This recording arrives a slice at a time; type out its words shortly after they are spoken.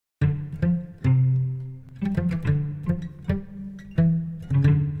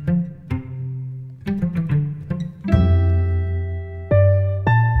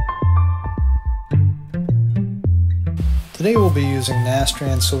Today we'll be using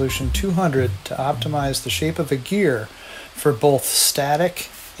Nastran Solution 200 to optimize the shape of a gear for both static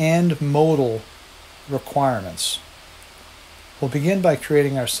and modal requirements. We'll begin by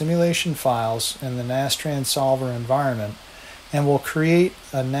creating our simulation files in the Nastran solver environment, and we'll create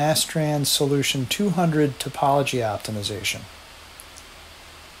a Nastran Solution 200 topology optimization.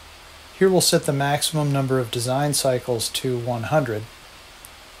 Here we'll set the maximum number of design cycles to 100.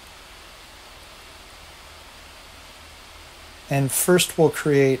 And first we'll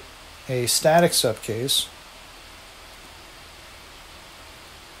create a static subcase,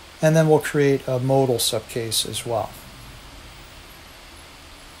 and then we'll create a modal subcase as well.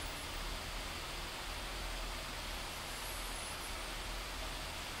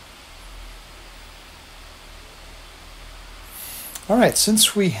 Alright,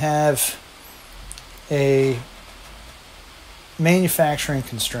 since we have a manufacturing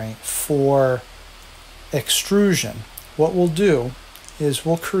constraint for extrusion, what we'll do is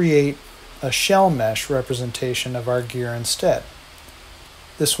we'll create a shell mesh representation of our gear instead.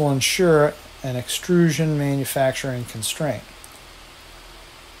 This will ensure an extrusion manufacturing constraint.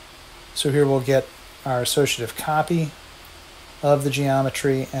 So here we'll get our associative copy of the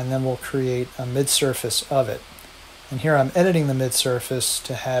geometry, and then we'll create a mid-surface of it. And here I'm editing the mid-surface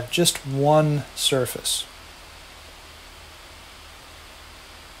to have just one surface.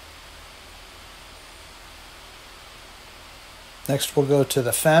 Next we'll go to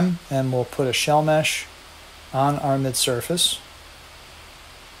the FEM and we'll put a shell mesh on our mid-surface.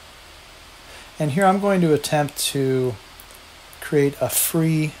 And here I'm going to attempt to create a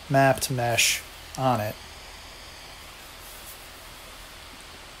free mapped mesh on it.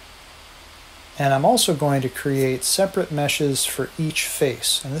 And I'm also going to create separate meshes for each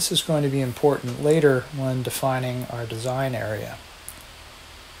face. And this is going to be important later when defining our design area.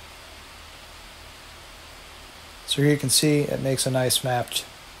 So here you can see it makes a nice mapped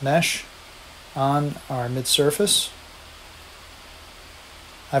mesh on our mid-surface.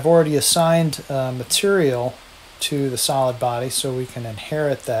 I've already assigned material to the solid body so we can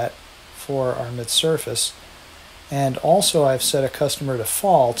inherit that for our mid-surface. And also I've set a customer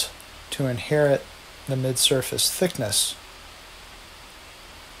default to inherit the mid-surface thickness.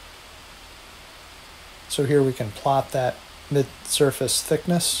 So here we can plot that mid-surface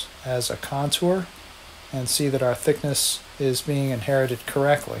thickness as a contour and see that our thickness is being inherited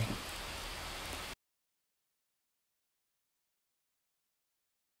correctly.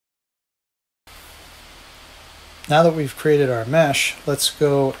 Now that we've created our mesh, let's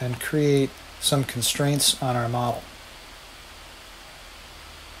go and create some constraints on our model.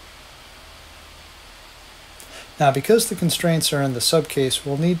 Now, because the constraints are in the subcase,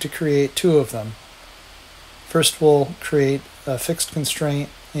 we'll need to create two of them. First, we'll create a fixed constraint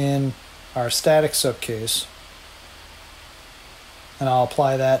in our static subcase, and I'll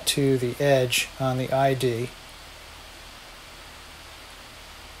apply that to the edge on the ID.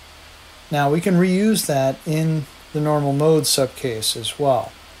 Now we can reuse that in the normal mode subcase as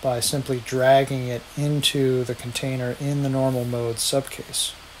well by simply dragging it into the container in the normal mode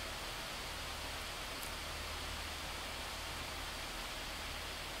subcase.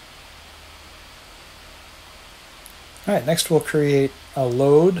 Alright, next we'll create a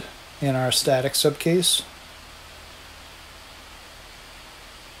load in our static subcase.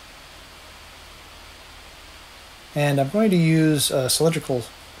 And I'm going to use a cylindrical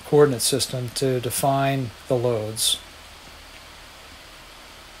coordinate system to define the loads.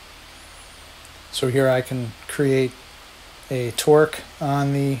 So here I can create a torque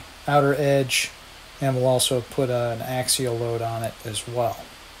on the outer edge, and we'll also put an axial load on it as well.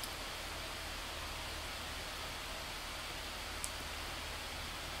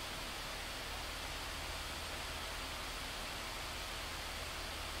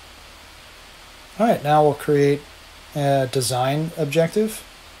 Alright, now we'll create a design objective.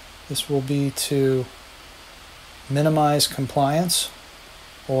 This will be to minimize compliance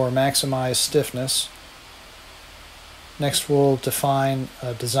or maximize stiffness. Next we'll define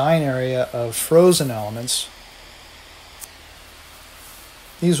a design area of frozen elements.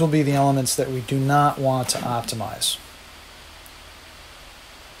 These will be the elements that we do not want to optimize.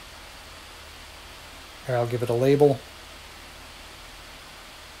 Here I'll give it a label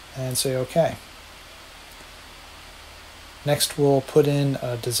and say OK. Next we'll put in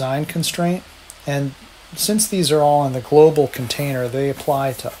a design constraint, and since these are all in the global container, they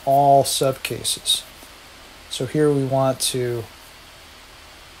apply to all subcases. So here we want to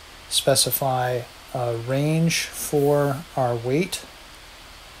specify a range for our weight.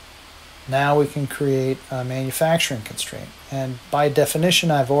 Now we can create a manufacturing constraint, and by definition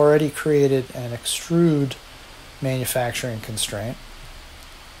I've already created an extrude manufacturing constraint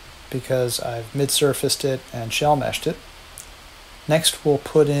because I've mid-surfaced it and shell meshed it. Next, we'll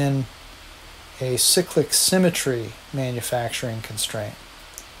put in a cyclic symmetry manufacturing constraint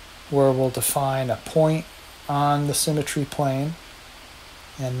where we'll define a point on the symmetry plane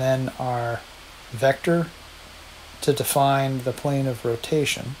and then our vector to define the plane of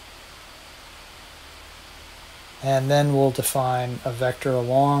rotation. And then we'll define a vector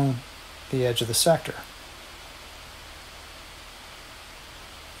along the edge of the sector.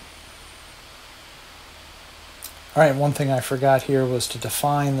 Alright, one thing I forgot here was to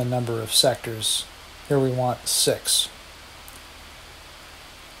define the number of sectors. Here we want 6.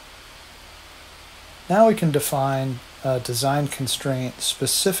 Now we can define a design constraint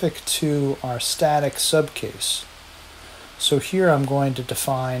specific to our static subcase. So here I'm going to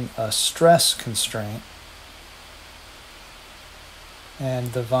define a stress constraint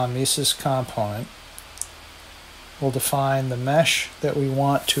and the von Mises component. We'll define the mesh that we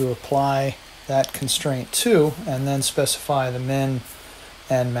want to apply that constraint to, and then specify the min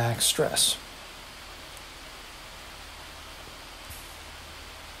and max stress.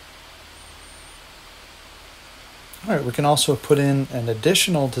 Alright, we can also put in an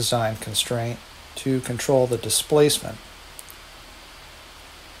additional design constraint to control the displacement.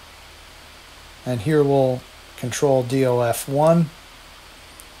 And here we'll control DOF1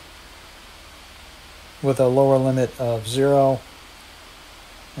 with a lower limit of 0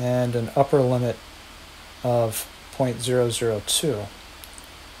 and an upper limit of 0.002.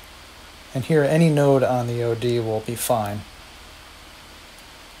 And here any node on the OD will be fine.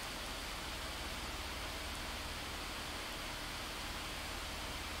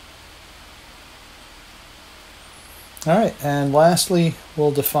 Alright, and lastly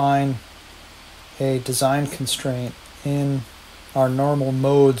we'll define a design constraint in our normal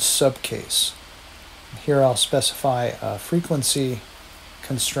modes subcase. Here I'll specify a frequency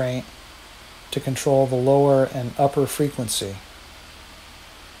constraint to control the lower and upper frequency.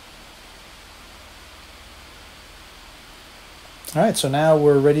 Alright, so now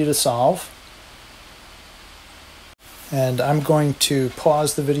we're ready to solve. And I'm going to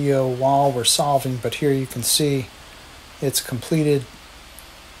pause the video while we're solving, but here you can see it's completed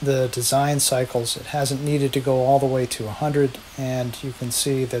the design cycles. It hasn't needed to go all the way to 100, and you can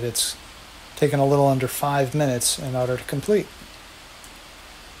see that it's taken a little under 5 minutes in order to complete.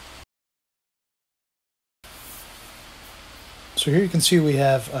 So here you can see we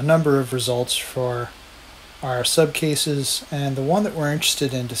have a number of results for our subcases, and the one that we're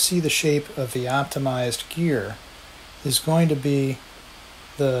interested in to see the shape of the optimized gear is going to be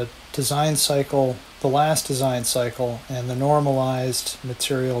the design cycle, the last design cycle, and the normalized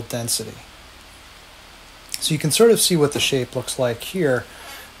material density. So you can sort of see what the shape looks like here,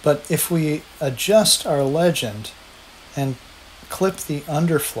 but if we adjust our legend and clip the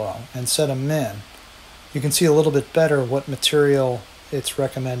underflow and set a min, you can see a little bit better what material it's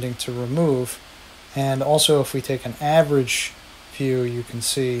recommending to remove. And also if we take an average view, you can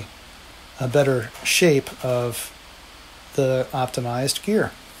see a better shape of the optimized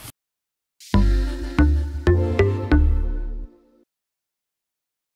gear.